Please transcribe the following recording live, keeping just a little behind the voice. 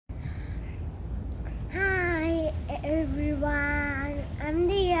everyone, I'm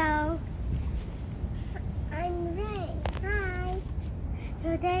Leo. I'm Rain. Hi.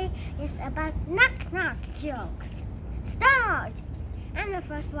 Today is about knock-knock jokes. Start! I'm the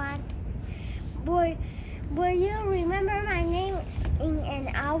first one. Will you remember my name in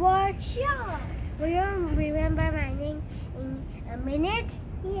an hour? Sure. Will you remember my name in a minute?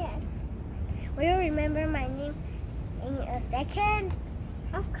 Yes. Will you remember my name in a second?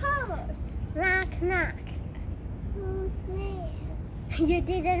 Of course. Knock, knock. Who's there? You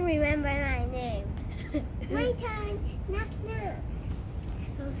didn't remember my name. My turn. Knock, knock.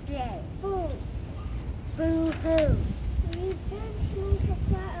 Who's there? Boo. Boo-hoo. You don't need to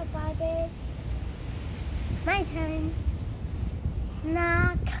cry about it. My turn.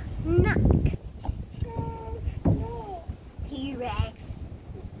 Knock, knock. Who's there? T-Rex.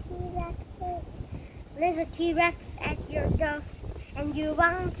 T-Rex. There's a T-Rex at your door, and you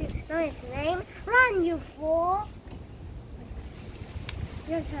want to know its name? Run, you fool!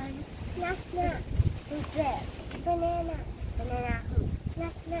 Your turn. Knock, knock. Who's there? Banana. Banana who?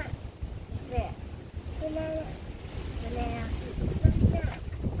 Knock, knock. Who's there? Banana. Banana who? Knock, knock.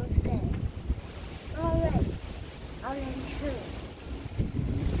 Who's there? Orange. Orange who?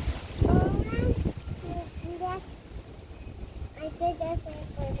 Orange? That's, I think that's a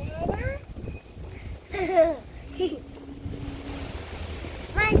banana.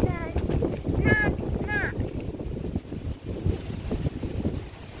 My turn. Knock, knock.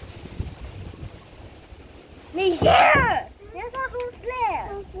 He's here! There's a who's there?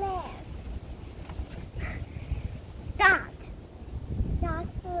 Who's there? Dot. Dot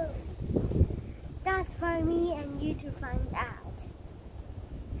who? That's for me and you to find out.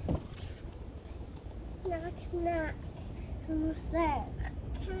 Knock, knock. Who's there?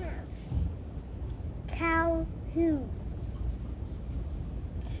 Cow. Cow who?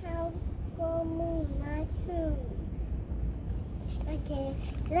 Cow for me, not who. Okay,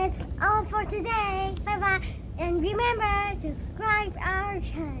 that's all for today. Bye bye. And remember to subscribe our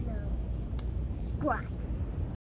channel. Subscribe.